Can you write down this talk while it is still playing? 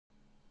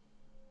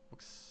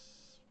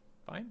looks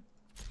fine.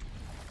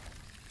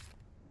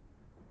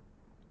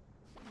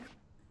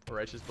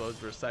 Righteous Blows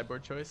versus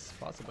sideboard choice,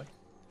 possibly.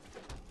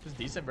 Just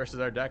decent versus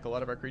our deck. A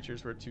lot of our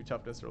creatures were 2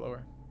 toughness or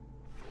lower.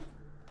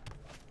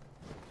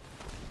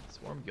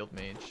 Swarm Guild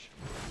Mage.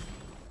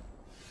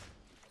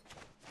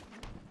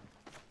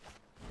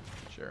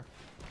 Sure.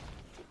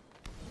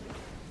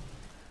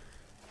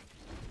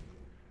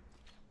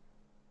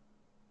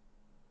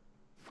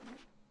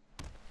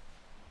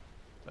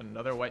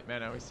 Another white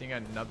mana. Are we seeing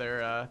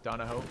another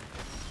Dawn of Hope?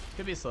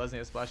 Could be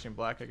Selesnya splashing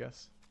black, I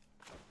guess.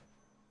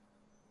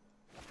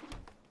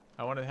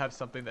 I want to have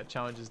something that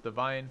challenges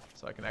Divine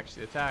so I can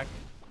actually attack.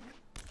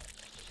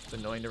 It's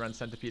annoying to run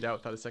Centipede out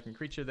without a second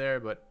creature there,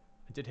 but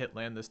I did hit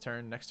land this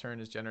turn. Next turn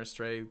is Generous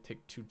Stray.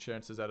 Take 2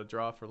 chances at a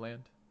draw for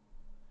land.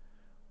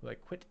 Will I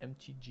quit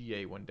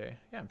MTGA one day?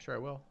 Yeah, I'm sure I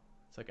will.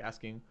 It's like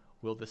asking,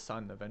 will the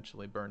sun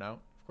eventually burn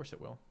out? Of course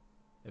it will.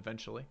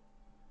 Eventually.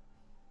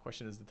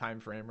 Question is the time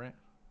frame, right?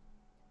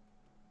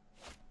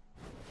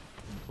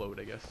 Implode,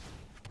 I guess.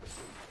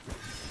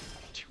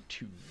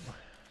 2/2.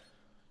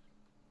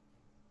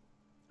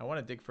 I want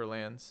to dig for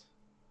lands.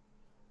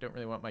 Don't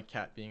really want my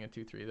cat being a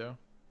 2/3 though.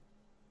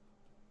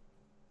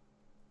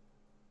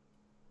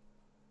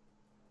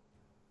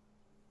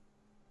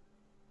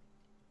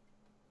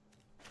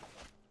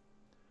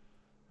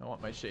 I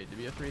want my shade to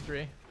be a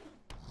 3/3.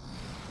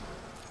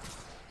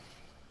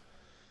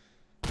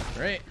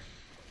 Great.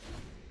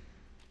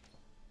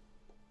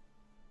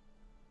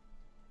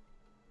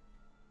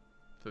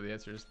 So the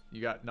answer is,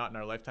 you got not in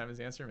our lifetime as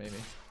the answer? Maybe.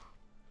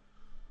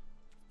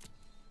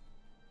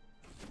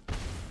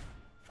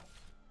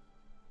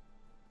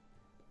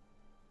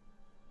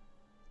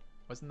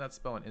 Wasn't that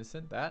spell an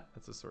instant?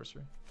 That's a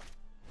sorcery.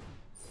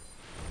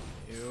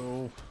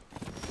 Ew.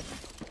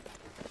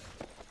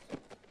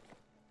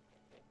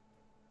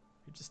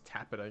 You just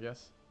tap it, I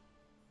guess.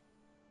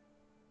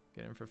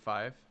 Get him for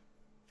 5.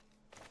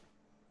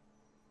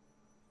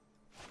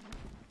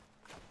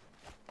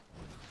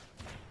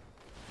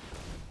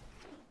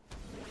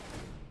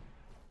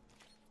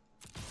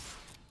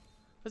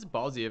 It's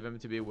ballsy of him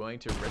to be willing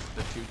to risk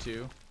the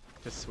 2/2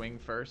 to swing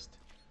first.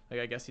 Like,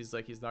 I guess he's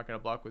like, he's not going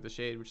to block with the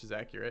shade, which is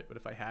accurate, but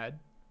if I had...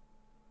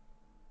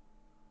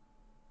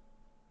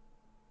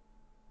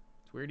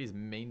 It's weird he's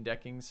main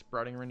decking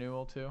Sprouting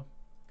Renewal too.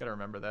 Gotta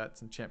remember that,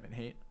 it's enchantment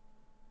hate.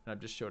 And I've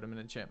just showed him an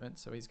enchantment,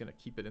 so he's going to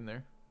keep it in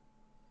there.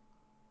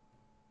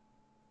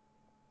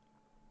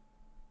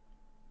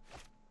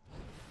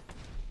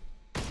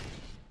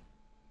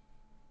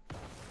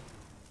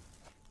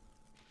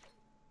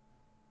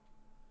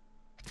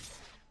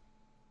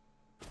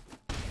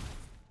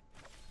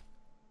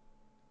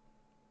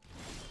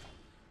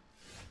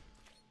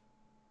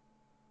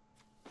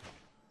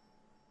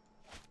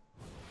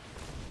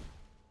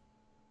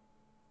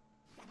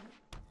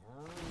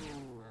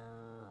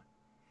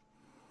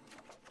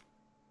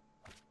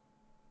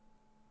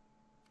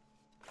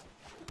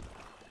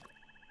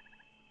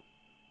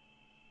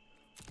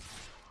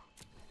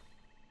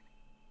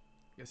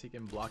 Guess he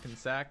can block and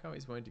sack. Oh,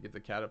 he's willing to give the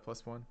cat a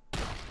 +1.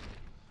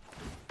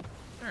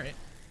 Alright.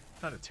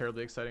 Not a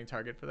terribly exciting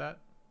target for that.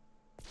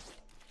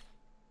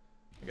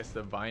 I guess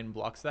the vine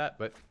blocks that,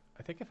 but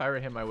I think if I were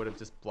him, I would have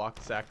just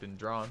blocked, sacked, and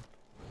drawn.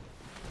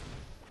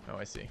 Oh,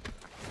 I see.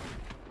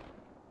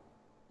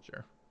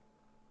 Sure.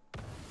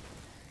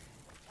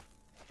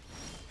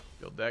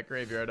 Build that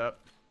graveyard up.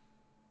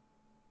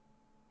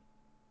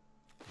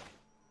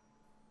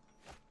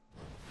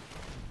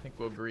 I think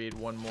we'll greed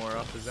one more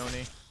off the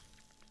Zoni.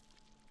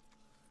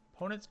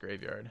 Opponent's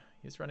graveyard.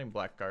 He's running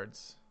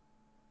blackguards.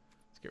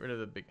 Let's get rid of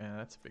the big...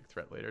 that's a big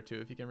threat later too.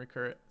 If you can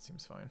recur it,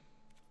 seems fine.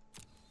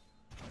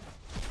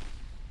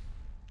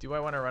 Do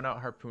I want to run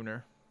out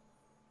Harpooner?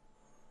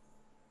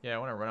 Yeah, I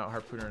want to run out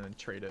Harpooner and then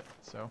trade it.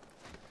 So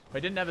if I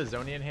didn't have a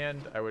Zoni in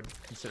hand, I would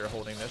consider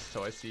holding this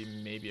till I see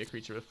maybe a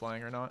creature with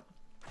flying or not.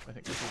 I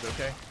think this is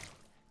okay.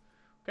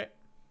 Okay.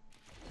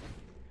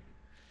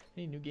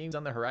 Any new games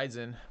on the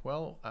horizon?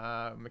 Well,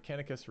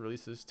 Mechanicus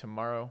releases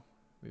tomorrow.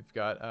 We've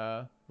got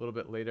a little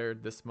bit later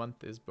this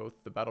month is both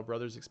the Battle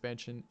Brothers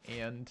expansion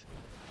and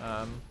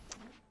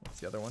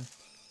what's the other one?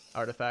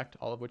 Artifact,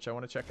 all of which I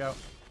want to check out.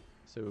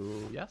 So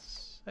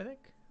yes, I think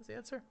is the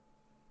answer.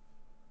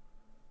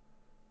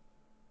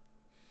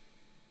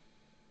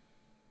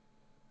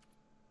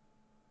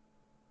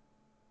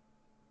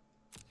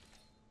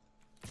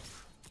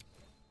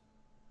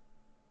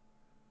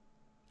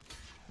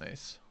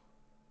 Nice.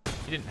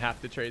 He didn't have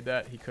to trade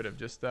that. He could have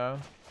just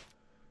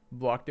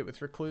blocked it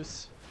with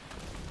Recluse.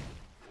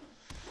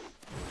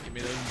 Give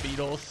me those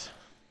beetles.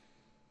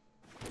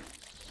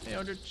 Hey,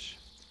 Eldritch.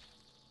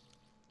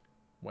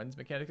 When's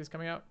Mechanicus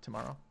coming out?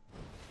 Tomorrow.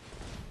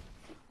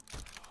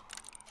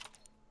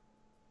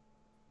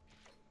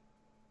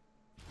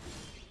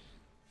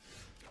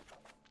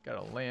 Got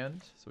a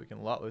land, so we can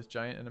Lotless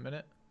Giant in a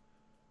minute.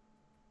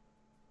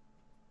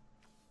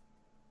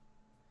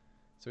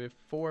 So we have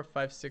 4,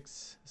 5,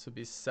 6. This would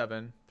be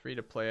 7. 3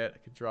 to play it. I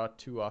could draw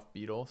 2 off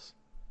beetles.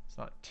 It's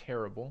not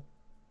terrible.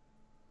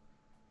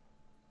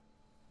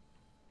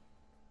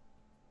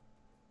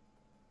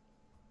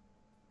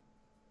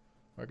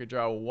 Or I could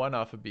draw one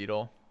off a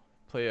beetle,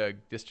 play a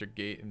district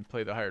gate, and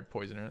play the hired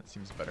poisoner. That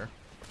seems better.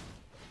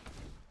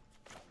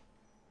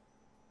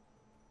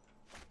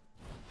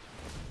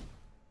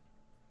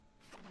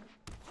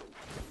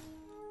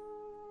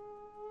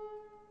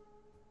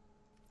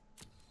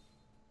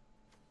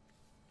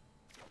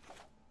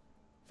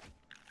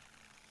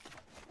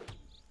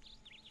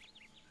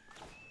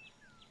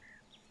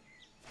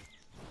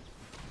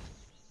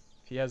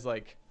 If he has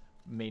like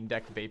main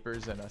deck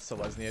Vapors and a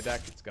Selesnya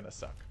deck, it's gonna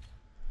suck.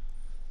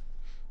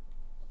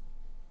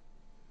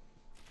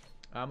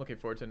 I'm looking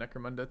forward to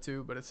Necromunda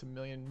too, but it's a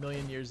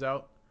million years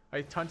out.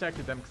 I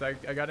contacted them because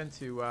I got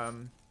into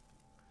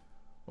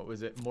what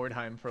was it,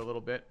 Mordheim for a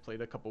little bit,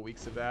 played a couple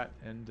weeks of that,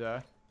 and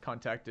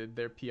contacted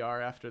their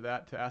PR after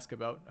that to ask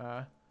about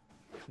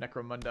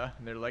Necromunda,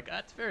 and they're like, ah,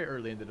 it's very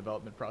early in the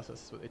development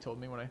process, is what they told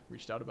me when I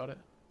reached out about it.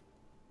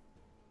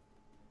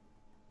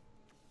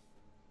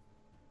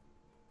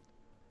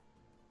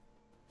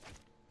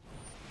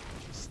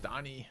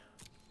 Tristani.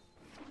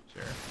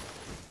 Sure.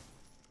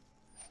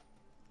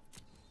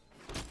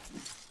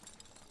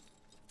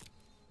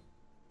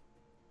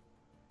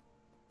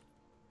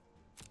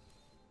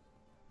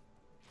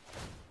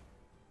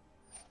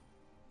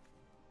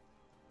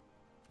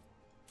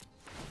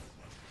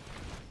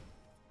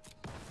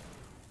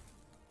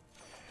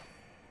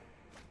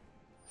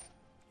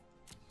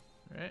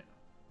 Alright.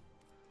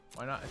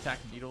 Why not attack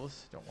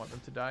beetles? Don't want them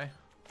to die.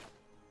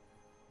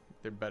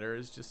 They're better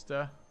is just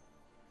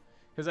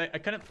because I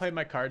couldn't play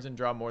my cards and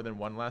draw more than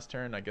one last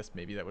turn. I guess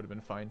maybe that would have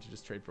been fine to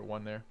just trade for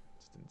one there.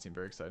 Just didn't seem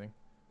very exciting.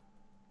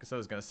 Guess I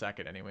was gonna sack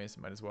it anyways,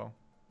 might as well.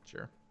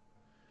 Sure.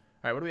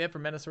 Alright, what do we have for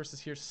mana sources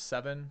here?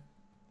 7.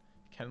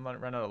 Can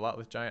run out a lot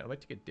with giant. I'd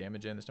like to get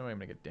damage in. There's no way I'm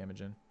gonna get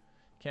damage in.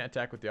 Can't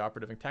attack with the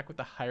operative. Attack with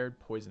the hired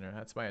poisoner.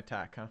 That's my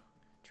attack, huh?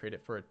 Trade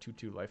it for a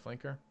 2/2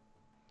 lifelinker.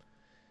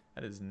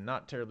 That is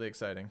not terribly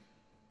exciting.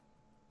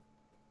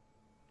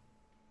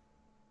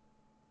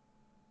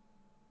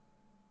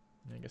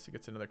 I guess it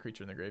gets another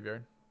creature in the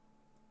graveyard.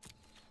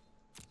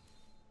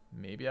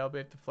 Maybe I'll be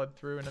able to flood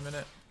through in a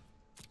minute.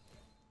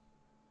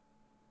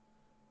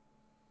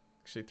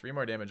 Actually, 3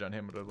 more damage on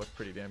him would have looked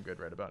pretty damn good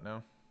right about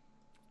now.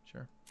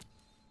 Sure.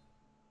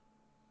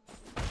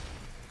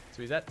 So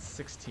he's at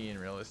 16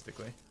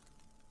 realistically.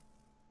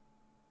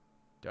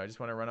 Do I just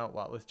want to run out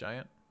Lotless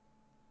Giant?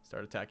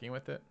 Start attacking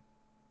with it?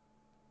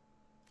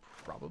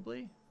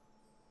 Probably.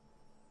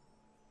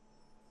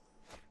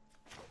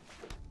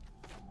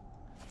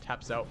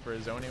 Taps out for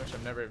a zoning, which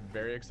I'm never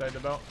very excited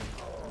about.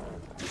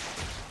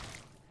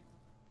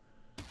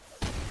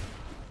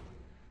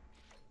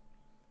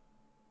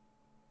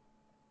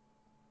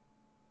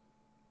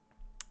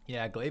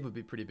 Yeah, Glaive would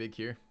be pretty big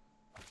here.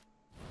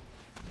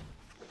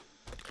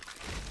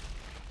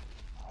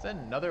 It's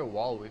another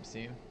wall we've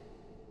seen.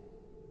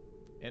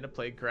 And a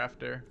Plague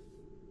Crafter.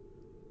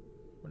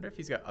 Wonder if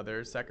he's got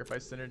other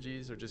sacrifice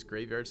synergies or just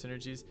graveyard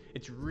synergies.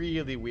 It's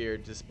really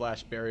weird to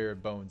splash Barrier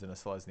of Bones in a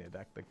Selesnya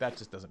deck. Like, that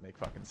just doesn't make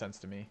fucking sense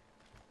to me.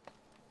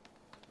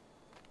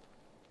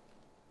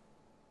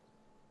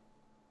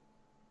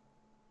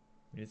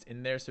 I mean, it's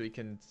in there so he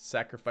can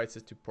sacrifice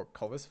it to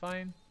Portcullis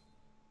Fine.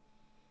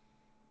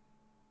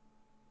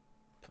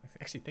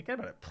 Actually, thinking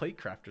about it, Plate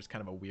Crafter is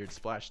kind of a weird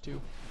splash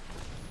too.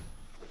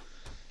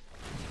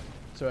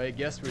 So I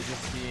guess we're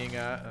just seeing,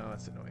 oh,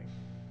 that's annoying.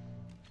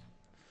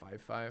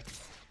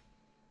 5/5.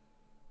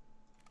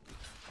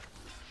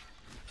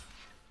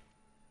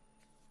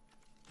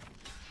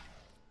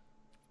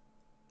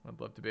 I'd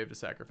love to be able to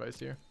sacrifice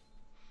here.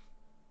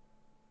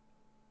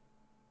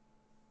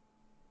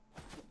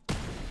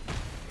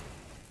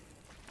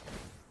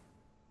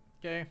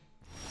 Okay.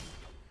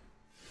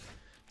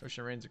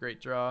 Ocean Rain's a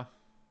great draw.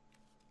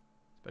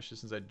 Especially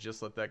since I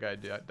just let that guy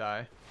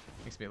die.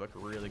 Makes me look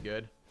really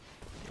good.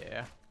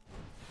 Yeah.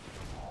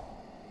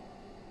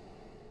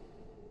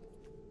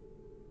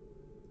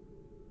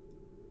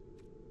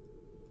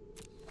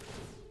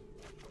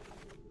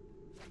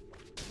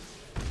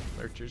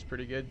 Lurcher's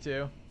pretty good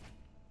too.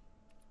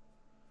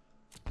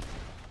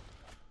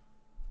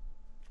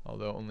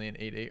 Although only an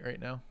 8/8 right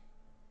now.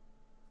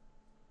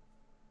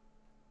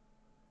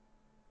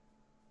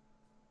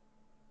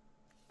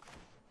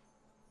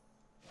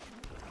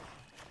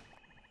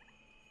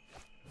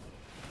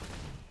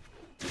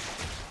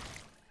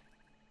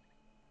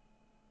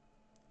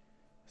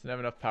 Doesn't have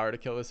enough power to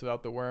kill this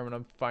without the worm, and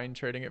I'm fine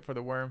trading it for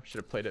the worm. Should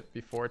have played it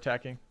before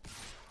attacking.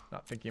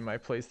 Not thinking my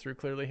plays through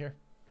clearly here.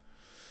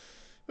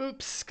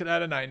 Oops, could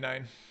add a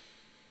 9/9.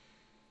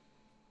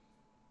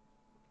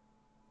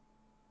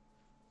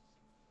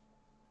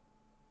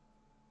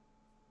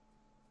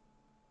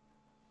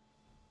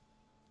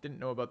 Didn't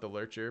know about the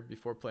Lurcher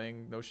before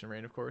playing Notion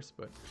Rain, of course,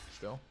 but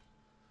still.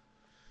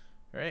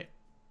 Alright.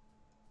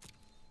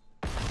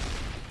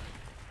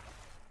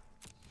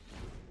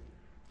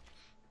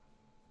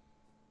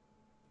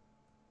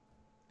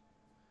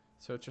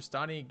 So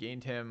Tristani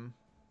gained him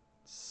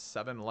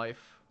 7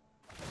 life,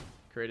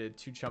 created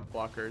 2 chump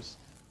blockers,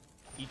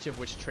 each of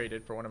which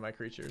traded for one of my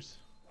creatures.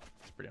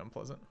 It's pretty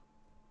unpleasant.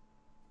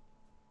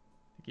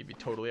 think he'd be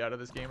totally out of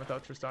this game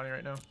without Tristani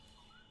right now.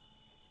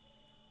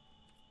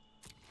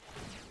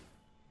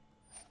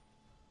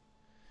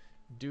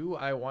 Do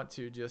I want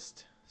to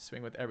just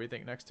swing with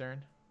everything next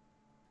turn?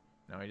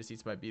 No, he just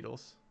eats my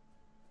beetles.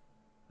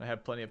 I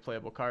have plenty of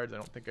playable cards. I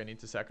don't think I need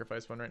to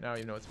sacrifice one right now,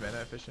 even though it's mana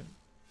efficient.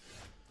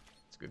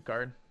 It's a good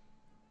card.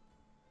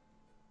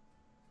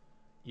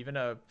 Even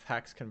a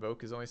Pax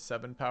Convoke is only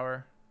 7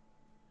 power.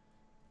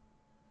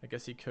 I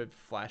guess he could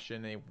flash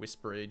in a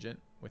Whisper Agent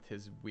with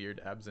his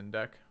weird Abzan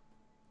deck.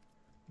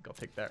 I think I'll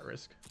take that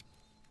risk.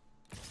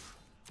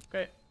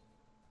 Okay.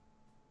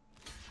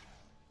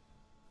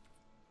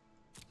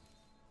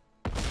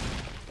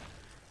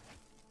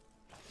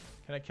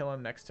 Can I kill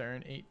him next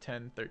turn? 8,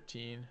 10,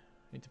 13.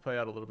 Need to play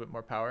out a little bit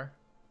more power.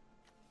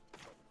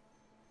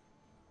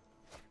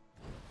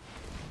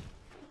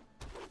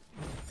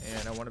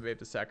 And I want to be able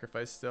to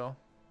sacrifice still.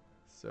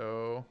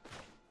 So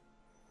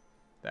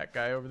that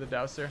guy over the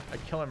Dowser. I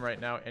kill him right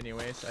now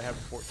anyways. I have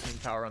 14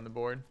 power on the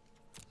board.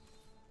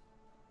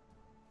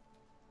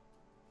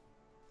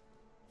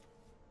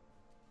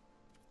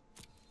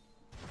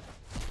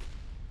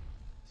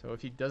 So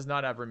if he does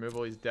not have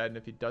removal, he's dead. And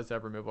if he does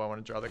have removal, I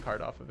want to draw the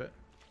card off of it.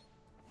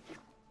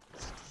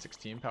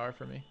 16 power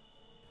for me.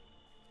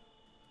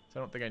 So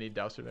I don't think I need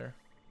Dowser there.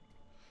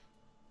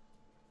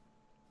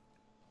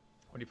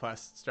 When you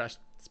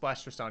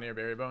splash Tristani or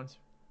Berry Bones,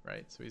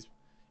 right? So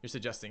you're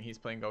suggesting he's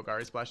playing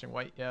Golgari splashing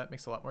white. Yeah, it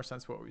makes a lot more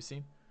sense for what we've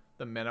seen.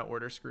 The mana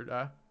order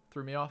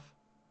threw me off.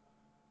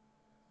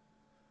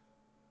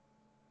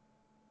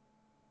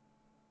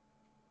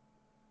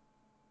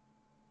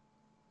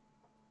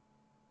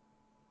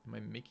 Am I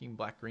making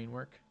black-green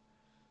work?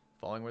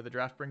 Following where the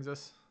draft brings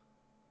us?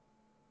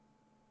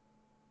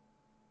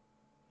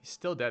 He's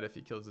still dead if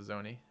he kills the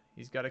Zoni.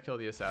 He's got to kill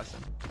the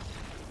assassin.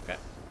 Okay.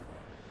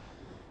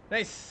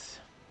 Nice.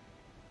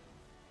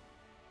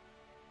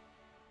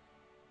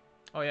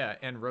 Oh yeah,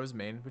 and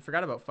Rosemane. We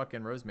forgot about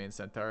fucking Rosemane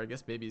Centaur. I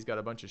guess maybe he's got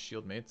a bunch of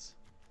shield mates.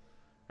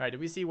 Alright,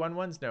 did we see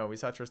 1/1s? No, we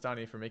saw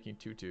Tristani for making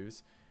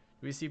 2/2s.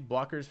 Did we see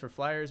blockers for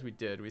flyers? We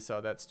did. We saw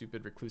that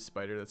stupid Recluse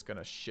Spider that's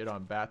gonna shit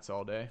on bats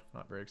all day.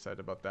 Not very excited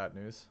about that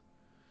news.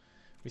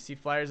 We see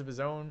flyers of his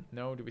own?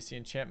 No. Did we see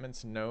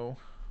enchantments? No.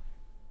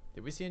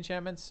 Did we see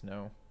enchantments?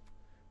 No.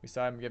 We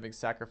saw him giving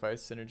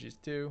sacrifice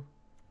synergies too.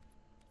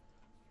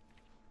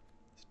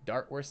 Is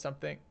Dart worth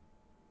something?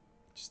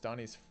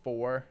 Tristani's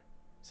 4.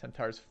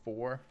 Centaur's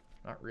 4.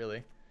 Not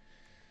really.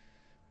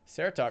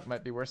 Ceratok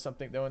might be worth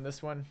something though in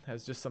this one.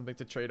 Has just something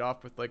to trade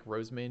off with like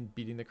Rosemane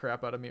beating the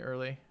crap out of me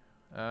early.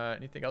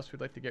 Anything else we'd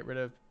like to get rid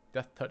of?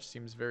 Death Touch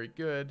seems very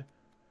good.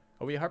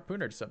 Oh, we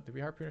harpoonered something. Did we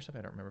harpooner something?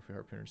 I don't remember if we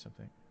harpoonered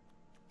something.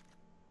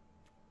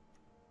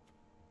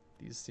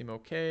 These seem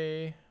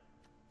okay.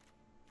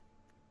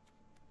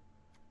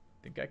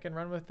 Think I can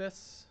run with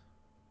this?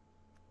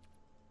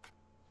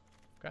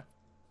 Okay.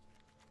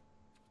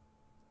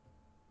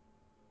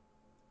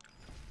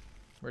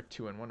 We're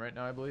 2-1 right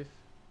now, I believe.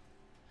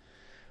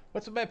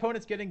 What's with my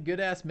opponents getting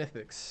good-ass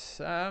mythics?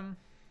 I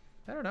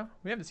don't know.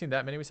 We haven't seen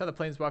that many. We saw the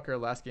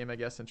Planeswalker last game, I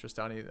guess, and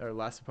Tristani, or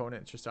last opponent,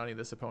 and Tristani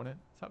this opponent.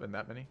 It's not been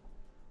that many.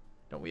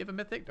 Don't we have a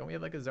mythic? Don't we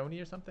have like a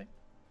Zoni or something?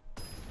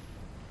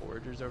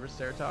 Foragers over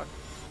Ceratok?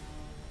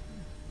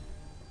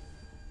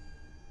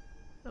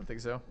 I don't think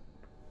so.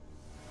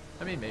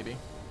 I mean, maybe.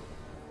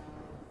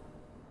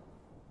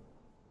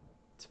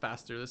 It's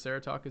faster. The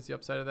Ceratok is the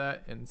upside of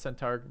that. And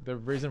Centaur, the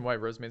reason why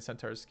Rosemane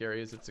Centaur is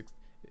scary is it's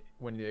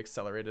when you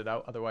accelerate it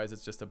out. Otherwise,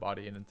 it's just a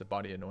body, and it's a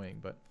body annoying.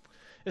 But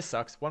this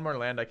sucks. One more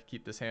land, I could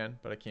keep this hand,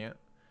 but I can't.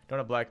 Don't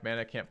have black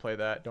mana, can't play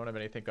that. Don't have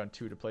anything on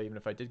 2 to play, even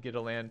if I did get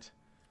a land.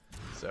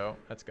 So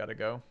that's got to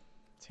go.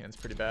 This hand's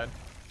pretty bad.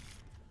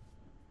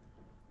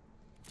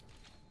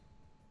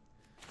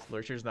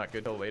 Lurcher's not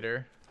good till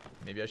later.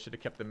 Maybe I should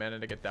have kept the mana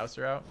to get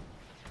Dowser out.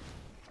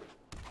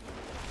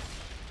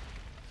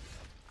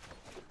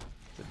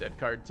 It's a dead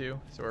card too,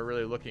 so we're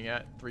really looking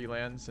at 3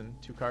 lands and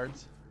 2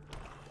 cards.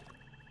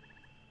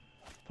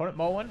 Opponent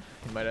mull one?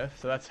 He might have,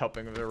 so that's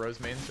helping with the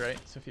Rosemanes, right?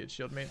 So if he had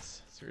shield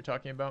mates, that's what you're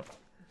talking about.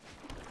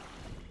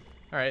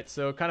 Alright,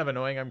 so kind of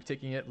annoying. I'm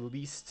taking at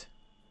least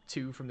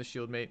 2 from the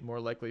shield mate, more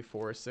likely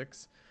 4 or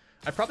 6.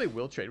 I probably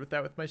will trade with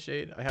that with my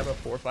Shade. I have a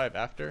 4/5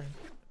 after.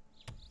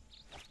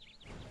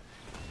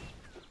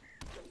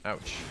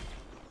 Ouch.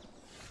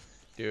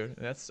 Dude,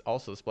 that's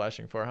also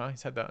splashing 4, huh?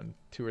 He's had that on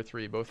 2 or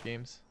 3 both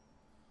games.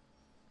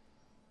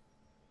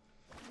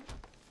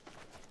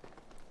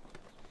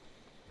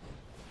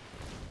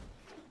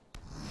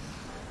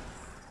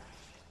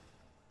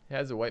 He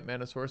has a white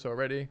mana source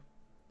already.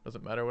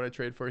 Doesn't matter what I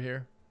trade for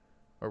here.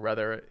 Or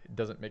rather, it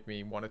doesn't make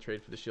me want to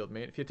trade for the shield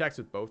mate. If he attacks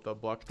with both, I'll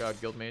block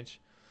Guild Mage.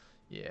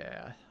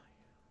 Yeah.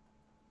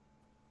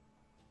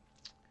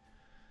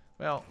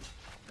 Well,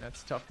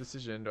 that's a tough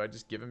decision. Do I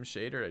just give him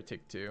Shade or do I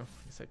take 2?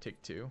 I guess I take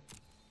 2.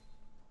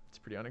 It's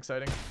pretty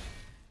unexciting.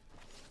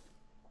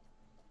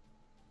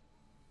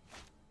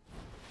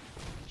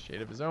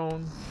 Shade of his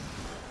own.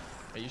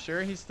 Are you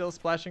sure he's still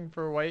splashing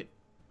for white?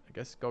 I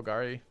guess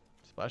Golgari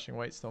splashing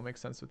white still makes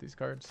sense with these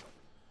cards.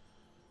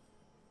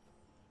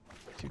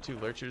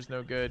 2/2 Lurcher's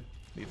no good.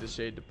 Leave the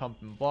Shade to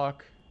pump and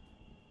block.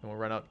 And we'll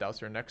run out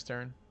Dowser next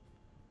turn.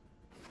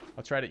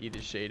 I'll try to eat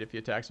his Shade if he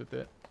attacks with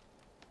it.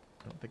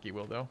 I don't think he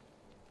will, though.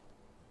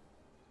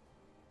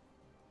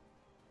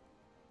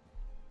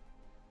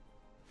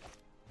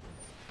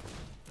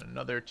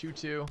 Another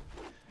 2/2.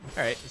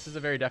 Alright, this is a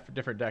very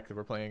different deck that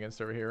we're playing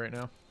against over here right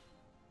now.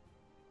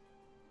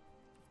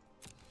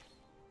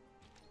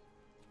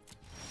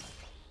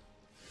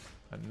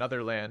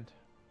 Another land.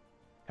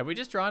 Have we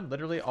just drawn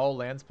literally all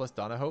lands plus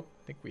Donahope?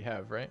 I think we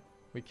have, right?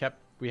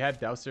 We had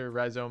Dowser,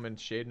 Rhizome, and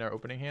Shade in our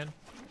opening hand.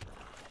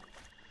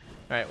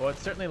 Alright, well,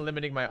 it's certainly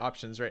limiting my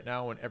options right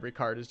now when every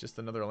card is just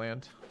another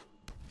land.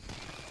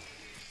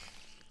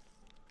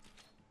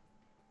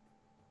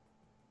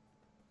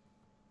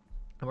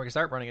 And we're going to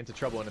start running into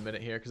trouble in a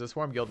minute here because the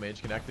Swarm Guild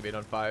Mage can activate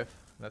on 5.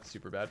 And that's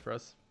super bad for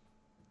us.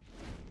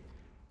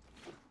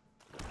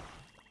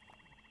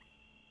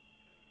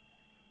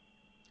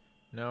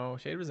 No,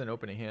 Shade was an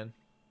opening hand.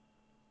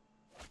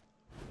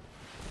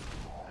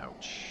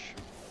 Ouch.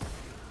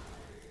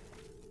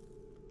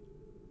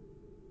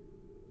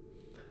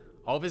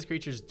 All of his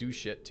creatures do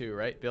shit too,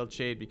 right? Veiled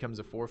Shade becomes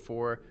a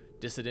 4/4.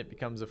 Dissident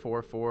becomes a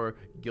 4/4.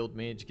 Guild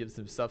Mage gives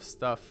him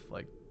stuff.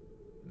 Like,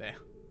 meh.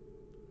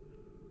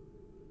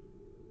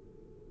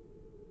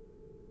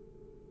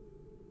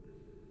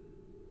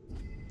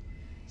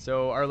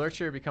 So our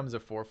Lurcher becomes a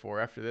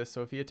 4/4 after this.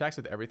 So if he attacks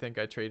with everything,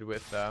 I trade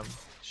with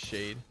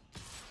Shade.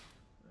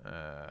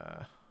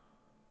 Yeah,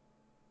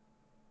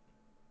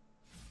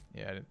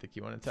 I didn't think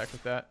he wanted to attack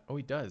with that. Oh,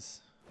 he does.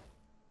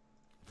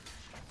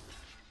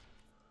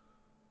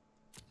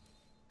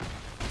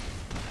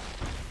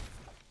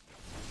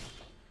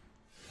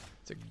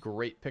 It's a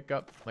great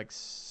pickup, like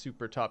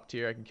super top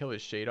tier. I can kill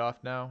his Shade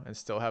off now and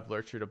still have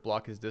Lurcher to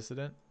block his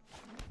Dissident.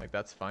 Like,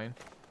 that's fine.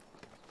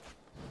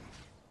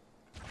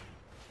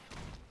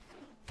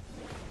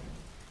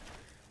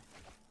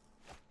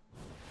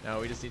 No,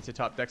 we just need to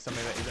top deck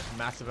something that isn't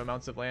massive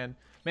amounts of land.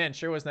 Man,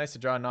 sure was nice to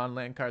draw a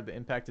non-land card that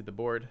impacted the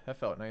board. That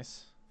felt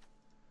nice.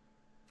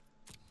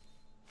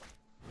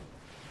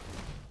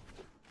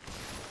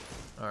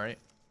 Alright.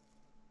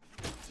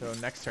 So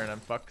next turn I'm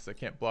fucked because I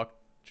can't block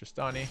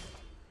Tristani.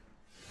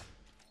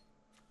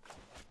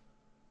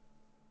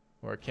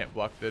 Or I can't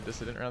block the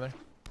Dissident, rather.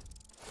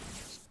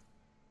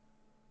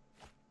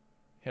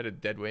 Had a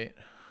dead weight.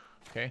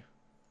 Okay.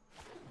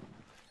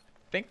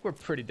 I think we're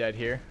pretty dead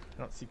here. I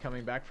don't see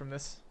coming back from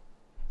this.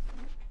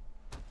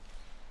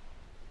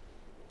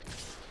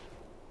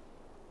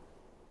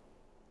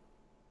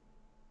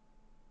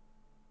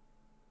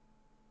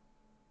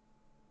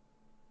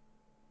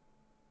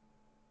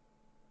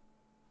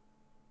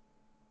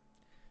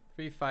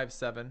 Three, 5,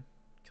 7.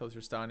 Kills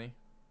Rustani.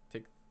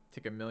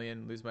 Take a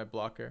million, lose my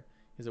blocker.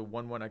 He's a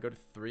 1/1. I go to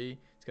 3.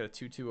 He's got a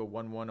 2/2, a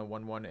 1/1, a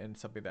 1/1, and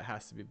something that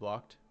has to be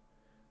blocked.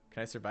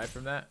 Can I survive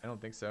from that? I don't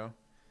think so.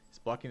 Is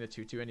blocking the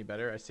 2/2 any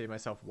better? I save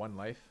myself 1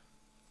 life.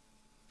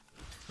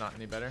 It's not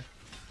any better.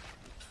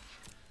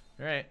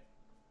 Alright.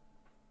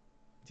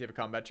 Do you have a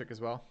combat trick as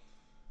well?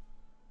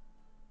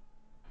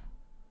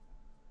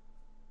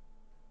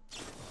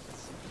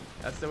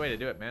 That's the way to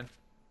do it, man.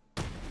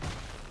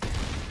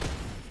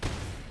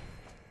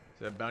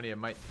 So Bounty, I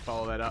might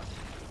follow that up.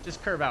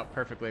 Just curve out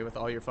perfectly with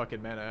all your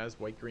fucking mana as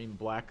white, green,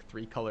 black,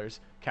 3 colors,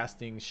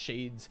 casting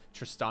Shades,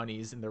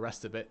 Tristanis, and the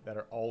rest of it that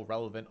are all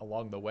relevant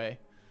along the way.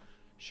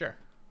 Sure.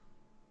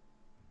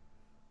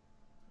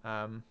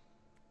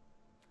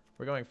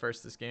 We're going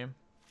first this game.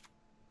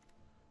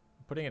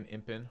 I'm putting an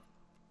imp in.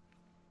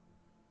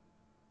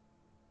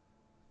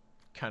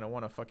 Kind of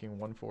want a fucking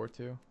 1/4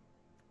 too.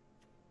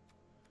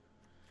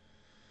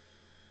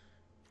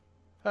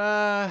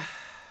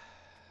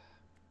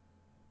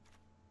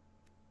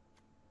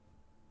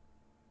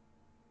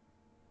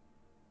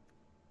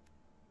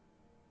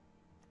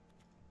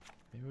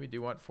 Maybe we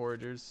do want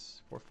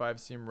Foragers. 4/5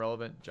 seem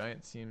relevant.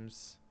 Giant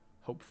seems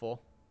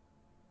hopeful.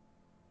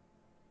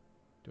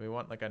 Do we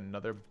want like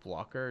another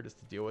blocker just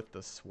to deal with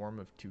the swarm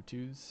of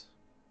 2/2s?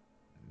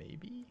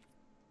 Maybe?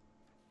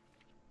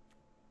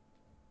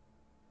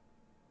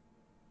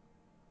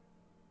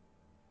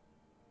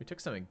 We took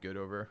something good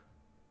over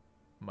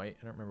Might.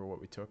 I don't remember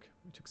what we took.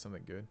 We took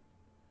something good.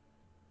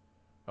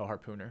 Oh,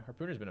 Harpooner.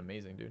 Harpooner's been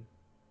amazing, dude.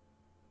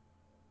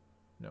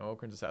 No,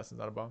 Okran's Assassin's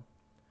not a bomb.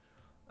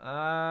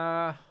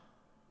 I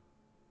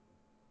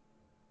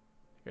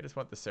think I just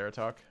want the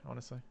Ceratok,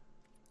 honestly.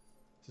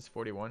 This is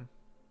 41.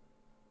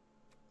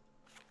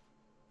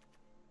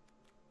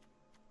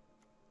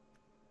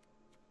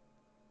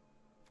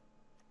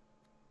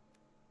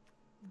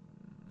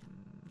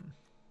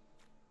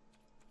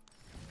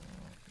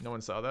 No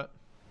one saw that.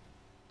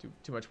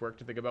 Too much work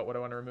to think about what I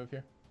want to remove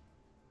here.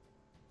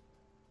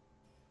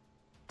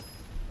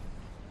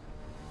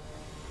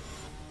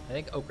 I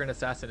think Okran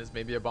Assassin is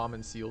maybe a bomb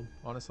and sealed,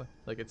 honestly.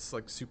 Like, it's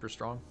like super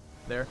strong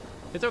there.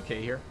 It's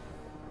okay here.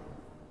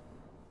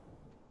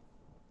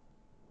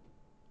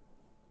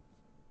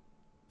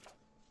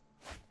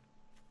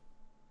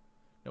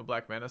 No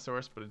black mana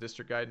source, but a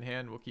district guide in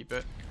hand. We'll keep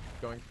it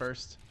going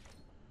first.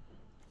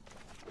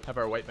 Have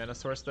our white mana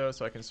source though,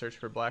 so I can search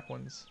for black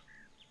ones.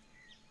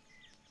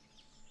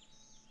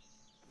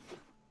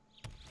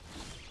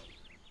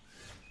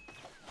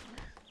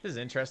 This is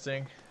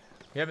interesting.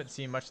 We haven't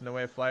seen much in the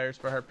way of flyers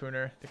for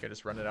Harpooner. I think I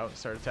just run it out and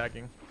start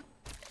attacking.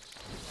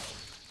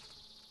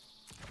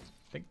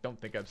 Don't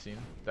think I've seen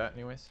that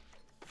anyways.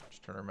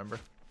 Just trying to remember.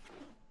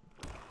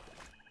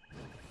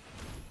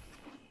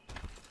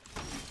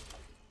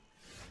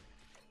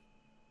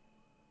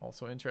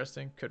 Also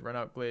interesting. Could run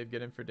out Glaive,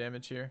 get in for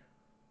damage here.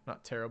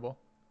 Not terrible.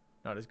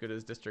 Not as good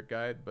as District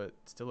Guide, but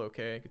still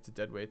okay. Get to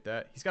deadweight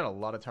that. He's got a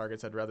lot of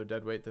targets I'd rather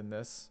deadweight than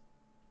this.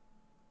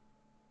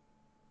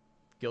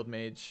 Guild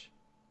Mage,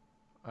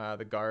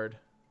 the Guard,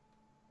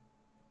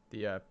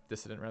 the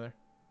Dissident rather,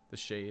 the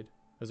Shade.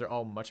 Those are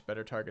all much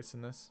better targets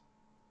than this.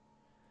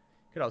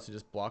 Could also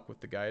just block with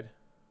the Guide.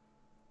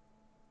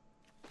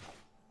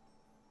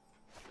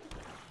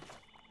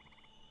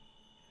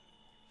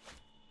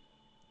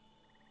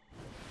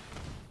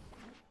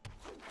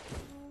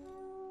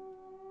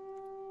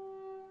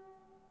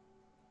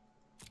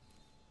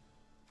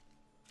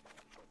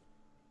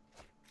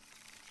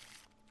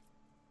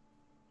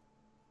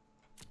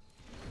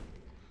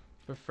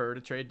 Prefer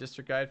to trade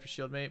District Guide for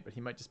Shieldmate, but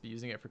he might just be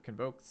using it for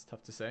Convoke. It's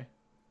tough to say. I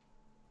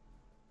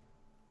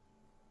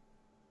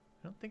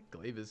don't think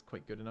Glaive is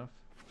quite good enough.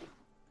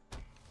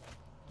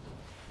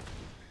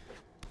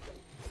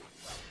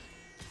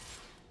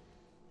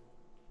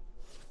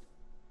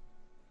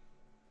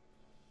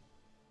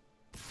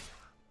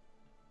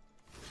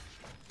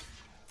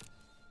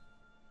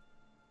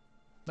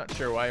 Not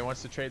sure why he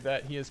wants to trade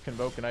that. He has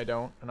Convoke and I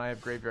don't, and I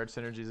have Graveyard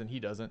Synergies and he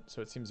doesn't,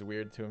 so it seems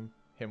weird to him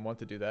want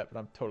to do that, but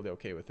I'm totally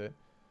okay with it.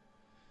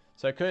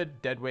 So I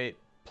could deadweight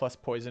plus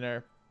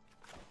Poisoner,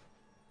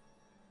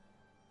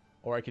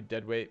 or I could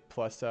deadweight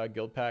plus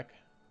Guild Pack,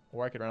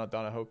 or I could run out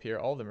Dawn of Hope here.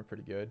 All of them are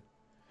pretty good.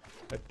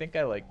 I think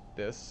I like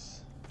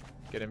this.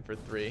 Get him for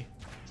 3.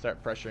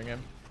 Start pressuring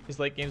him. His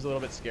late game's a little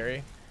bit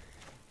scary.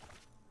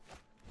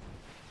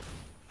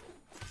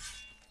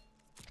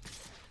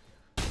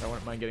 I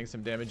wouldn't mind getting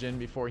some damage in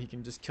before he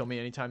can just kill me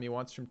anytime he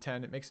wants from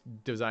 10. It makes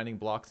designing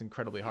blocks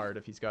incredibly hard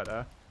if he's got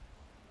a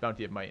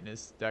Bounty of Might in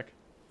his deck.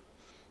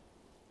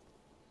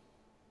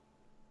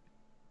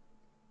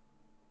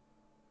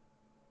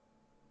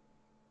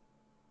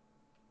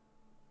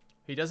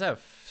 He does have,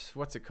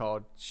 what's it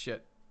called?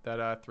 Shit.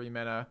 That 3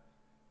 mana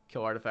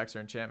kill artifacts or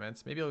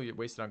enchantments. Maybe he'll get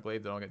wasted on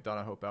Glaive, then I'll get Dawn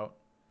of Hope out.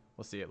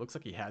 We'll see. It looks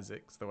like he has it,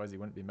 because otherwise he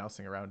wouldn't be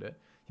mousing around it.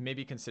 He may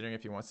be considering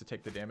if he wants to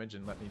take the damage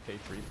and let me pay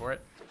 3 for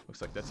it.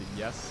 Looks like that's a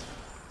yes.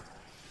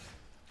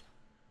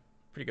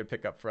 Pretty good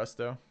pickup for us,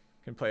 though.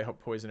 Can play Hope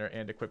Poisoner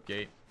and Equip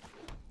Gate.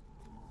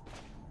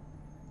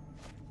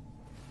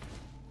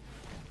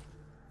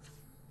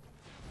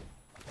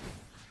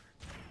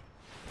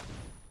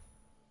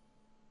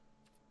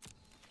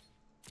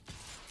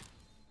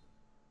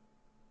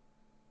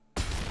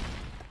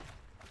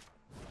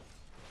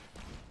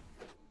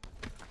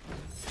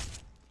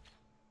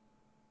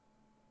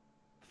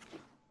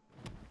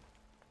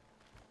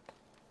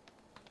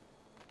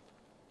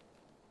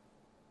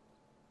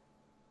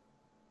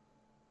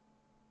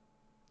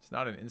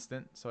 Not an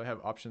instant, so I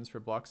have options for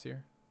blocks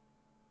here.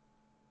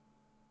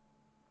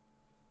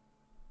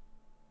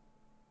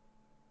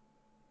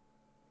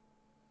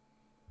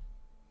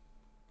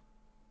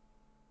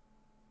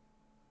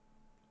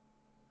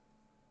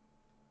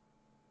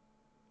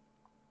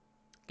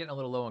 Getting a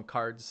little low on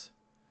cards.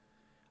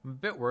 I'm a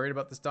bit worried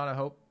about this Dawn of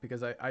Hope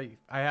because I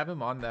have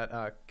him on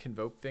that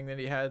Convoke thing that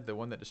he had, the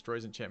one that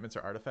destroys enchantments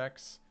or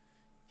artifacts.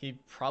 He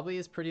probably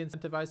is pretty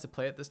incentivized to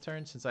play it this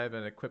turn since I have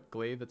an equipped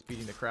Glaive that's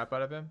beating the crap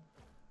out of him.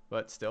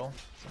 But still,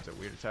 seems a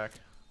weird attack.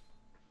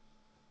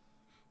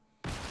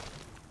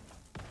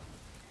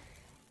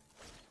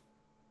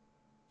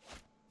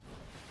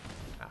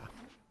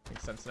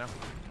 Makes sense now.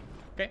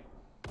 Okay.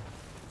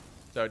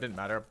 So it didn't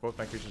matter. Both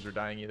my creatures were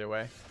dying either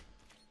way.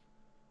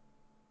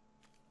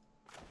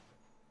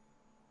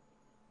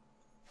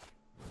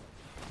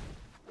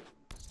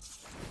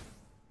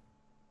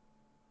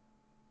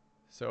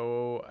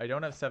 So I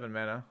don't have 7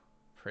 mana.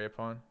 Prey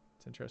Upon.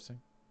 It's interesting.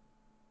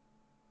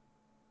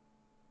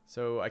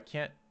 So I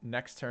can't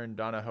next turn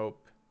Dawn of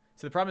Hope.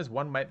 So the problem is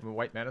one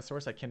white mana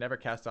source. I can never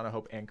cast Dawn of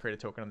Hope and create a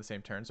token on the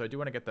same turn. So I do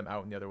want to get them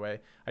out in the other way.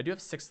 I do have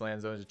 6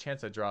 lands, though. There's a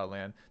chance I draw a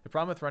land. The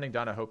problem with running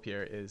Dawn of Hope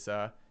here is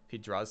if he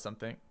draws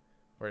something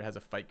or it has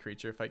a fight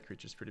creature. Fight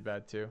creature's pretty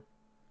bad too.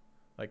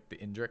 Like the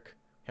Indrik.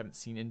 Haven't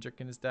seen Indrik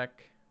in his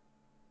deck.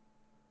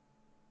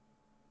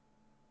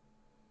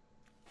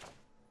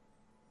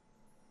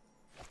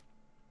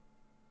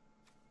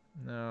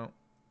 No.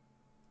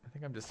 I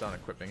think I'm just on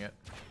equipping it.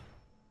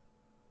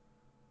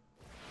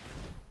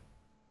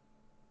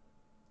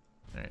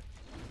 Alright.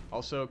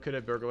 Also, could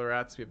have Burglar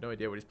Rats. We have no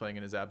idea what he's playing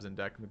in his Absent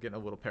deck. I'm getting a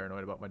little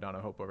paranoid about my Dawn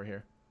of Hope over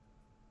here.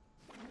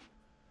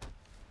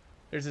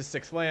 There's his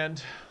 6th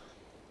land.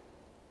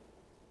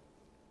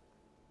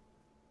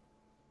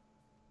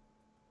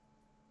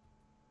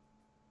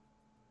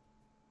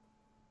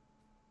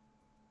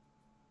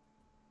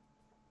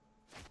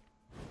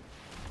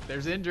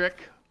 There's Indrik.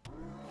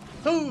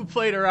 Who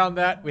played around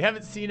that? We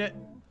haven't seen it.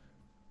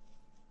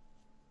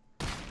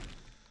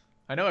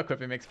 I know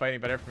equipping makes fighting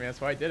better for me. That's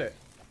why I did it.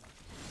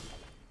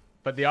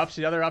 But the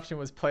other option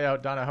was play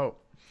out Donna Hope.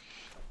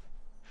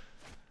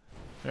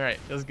 All right,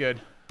 feels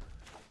good.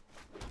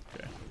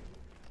 Okay,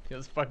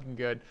 feels fucking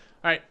good.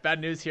 All right,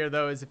 bad news here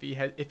though is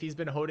if he's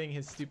been holding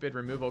his stupid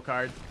removal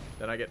card,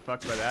 then I get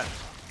fucked by that.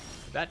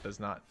 But that does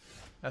not.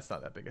 That's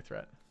not that big a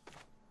threat.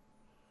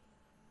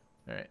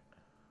 All right.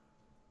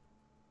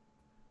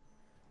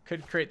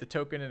 Could create the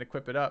token and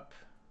equip it up.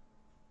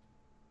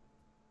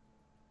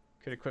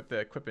 Could equip the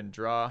equip and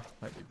draw.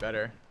 Might be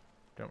better.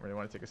 Don't really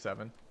want to take a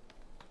 7.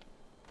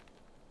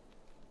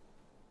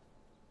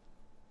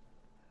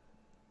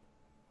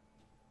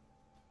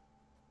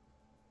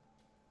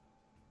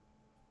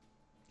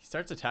 He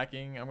starts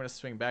attacking. I'm going to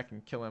swing back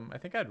and kill him. I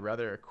think I'd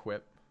rather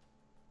equip.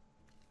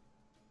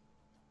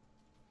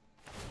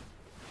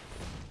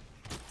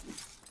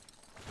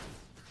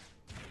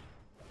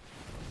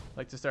 I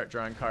like to start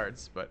drawing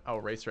cards, but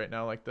I'll race right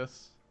now like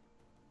this.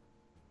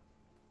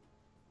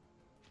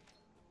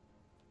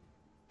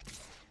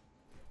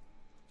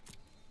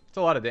 It's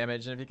a lot of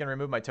damage, and if you can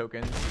remove my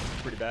tokens,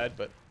 it's pretty bad,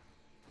 but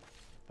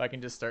if I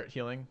can just start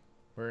healing,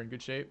 we're in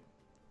good shape.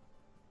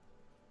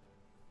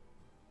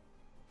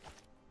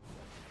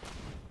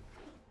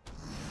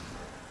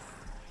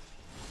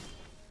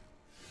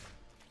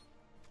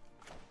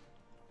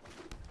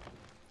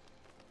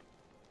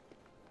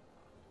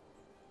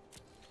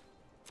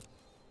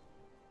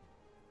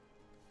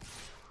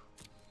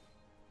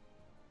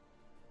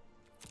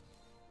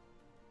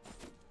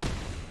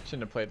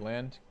 Shouldn't have played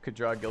land. Could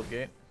draw a guild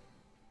gate.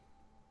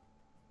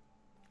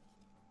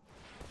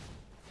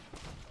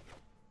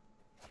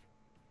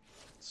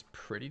 It's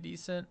pretty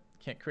decent.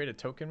 Can't create a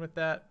token with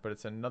that, but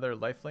it's another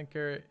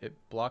lifelinker. It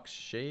blocks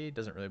Shade.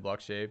 Doesn't really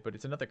block Shade, but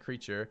it's another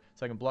creature.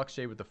 So I can block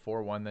Shade with the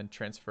 4/1, then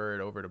transfer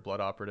it over to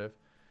Blood Operative.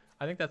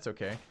 I think that's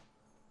okay.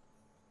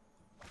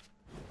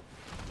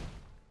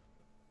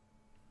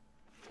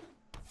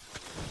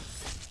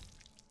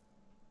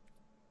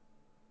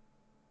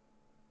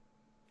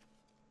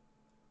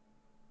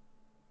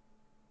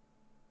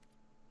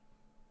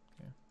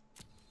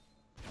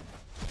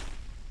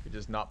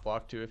 Just not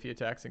block 2 if he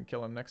attacks and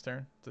kill him next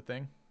turn. It's a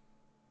thing.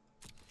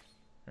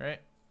 Alright.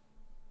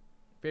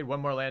 We had one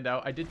more land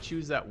out. I did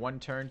choose that one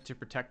turn to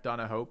protect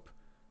Donna Hope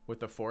with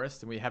the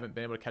forest, and we haven't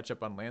been able to catch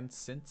up on land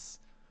since.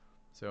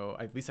 So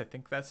at least I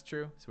think that's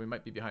true. So we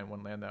might be behind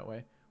one land that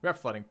way. We are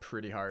flooding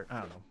pretty hard.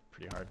 I don't know,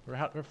 pretty hard.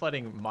 We're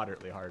flooding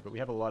moderately hard, but we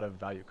have a lot of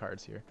value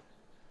cards here.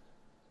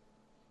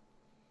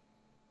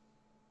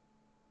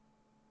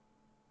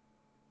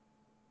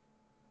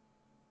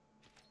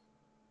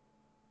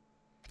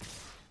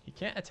 He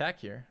can't attack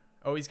here.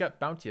 Oh, he's got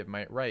Bounty of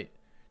Might, right.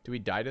 Do we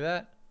die to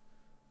that?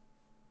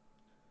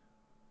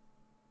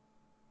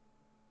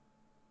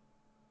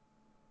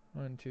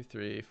 One, two,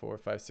 three, 4,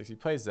 5, 6. He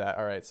plays that.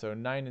 All right, so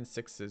 9 and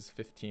 6 is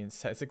 15.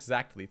 It's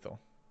exact lethal.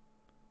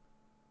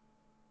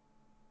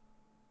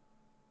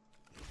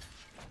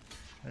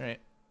 All right.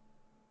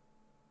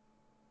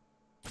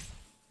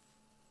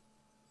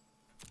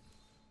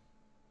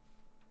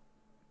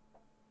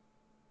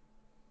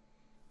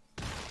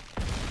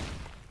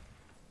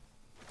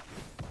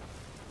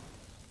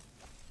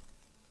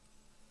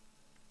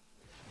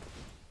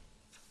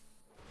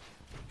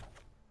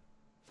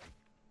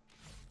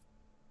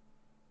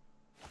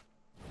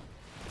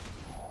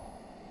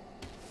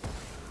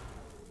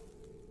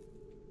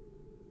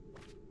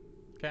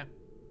 Okay.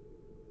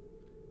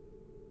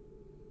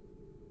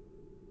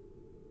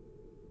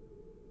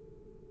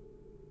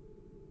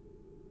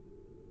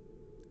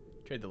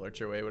 Trade the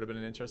Lurcher away would have been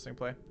an interesting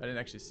play. I didn't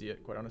actually see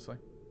it, quite honestly.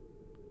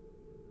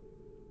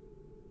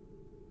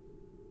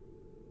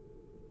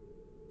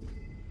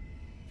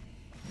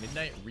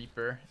 Midnight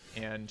Reaper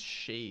and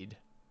Shade.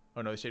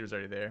 Oh no, the Shade was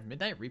already there.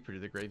 Midnight Reaper to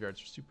the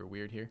graveyard's super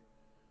weird here.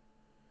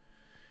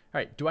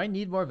 Alright, do I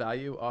need more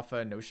value off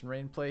a Notion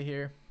Rain play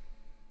here?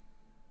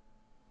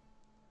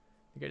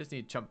 I think I just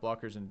need chump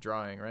blockers and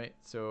drawing, right?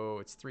 So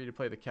it's 3 to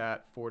play the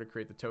cat, 4 to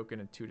create the token,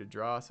 and 2 to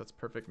draw, so that's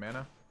perfect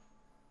mana.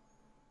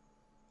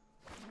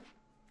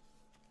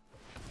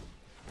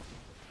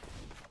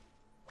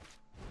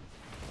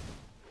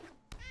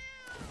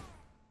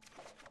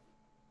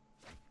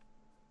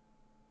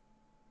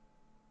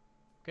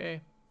 Okay.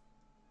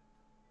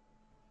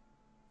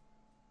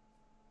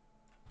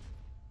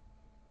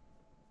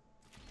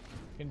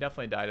 Can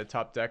definitely die to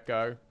top deck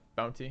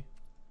Bounty.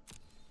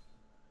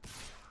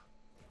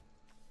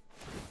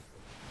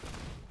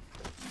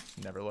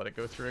 Never let it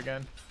go through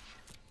again.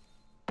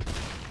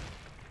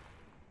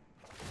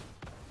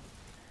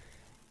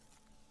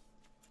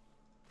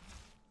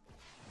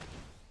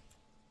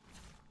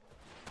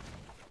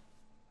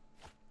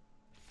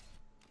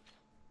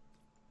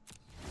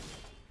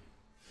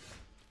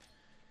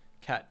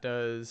 Cat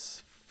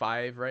does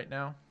 5 right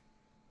now.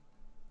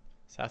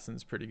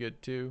 Assassin's pretty good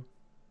too.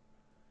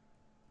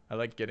 I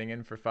like getting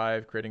in for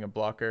 5, creating a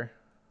blocker.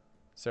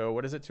 So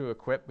what is it to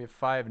equip? We have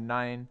 5,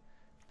 9,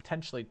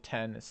 potentially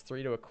 10. It's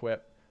 3 to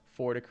equip,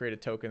 4 to create a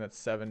token that's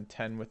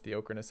 7-10 with the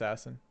Okran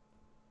Assassin.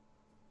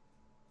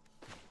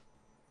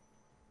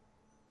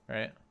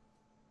 Right?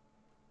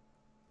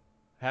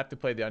 I have to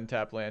play the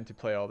untapped land to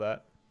play all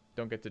that.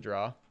 Don't get to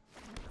draw.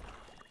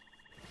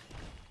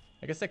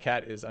 I guess the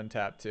cat is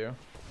untapped too.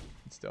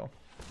 But still.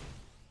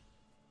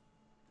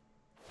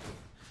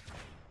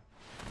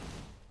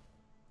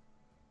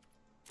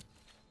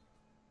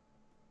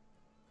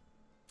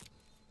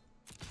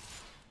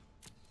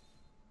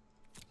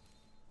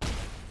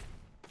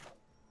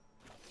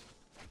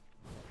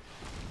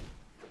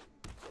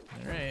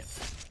 Alright.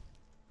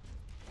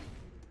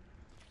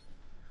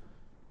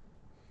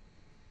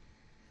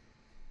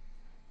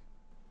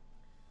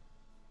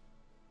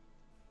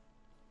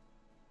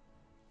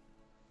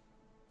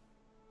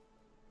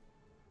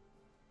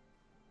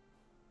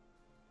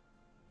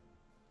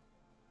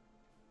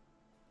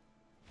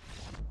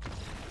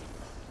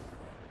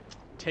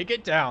 Take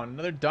it down.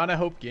 Another Donna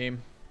Hope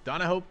game.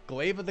 Donna Hope,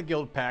 Glaive of the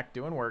Guild Pack,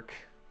 doing work.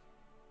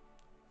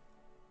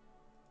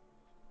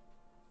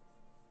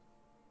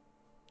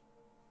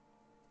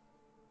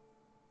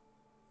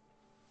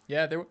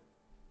 Yeah,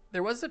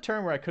 there was a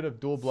turn where I could have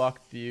dual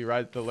blocked the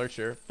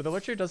Lurcher, but the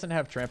Lurcher doesn't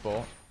have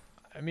trample.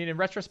 I mean, in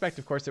retrospect,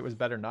 of course, it was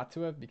better not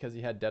to have because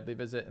he had Deadly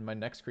Visit and my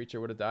next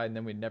creature would have died, and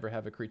then we'd never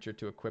have a creature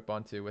to equip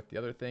onto with the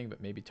other thing,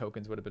 but maybe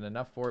tokens would have been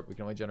enough for it. We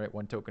can only generate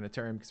 1 token a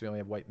turn because we only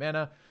have white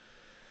mana.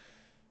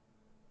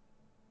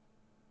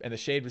 And the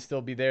Shade would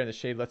still be there, and the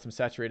Shade lets him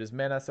saturate his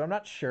mana, so I'm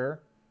not sure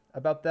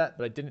about that,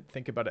 but I didn't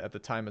think about it at the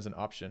time as an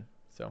option.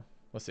 So,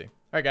 we'll see. All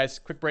right, guys,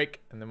 quick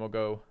break, and then we'll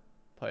go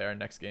play our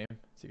next game.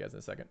 See you guys in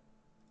a second.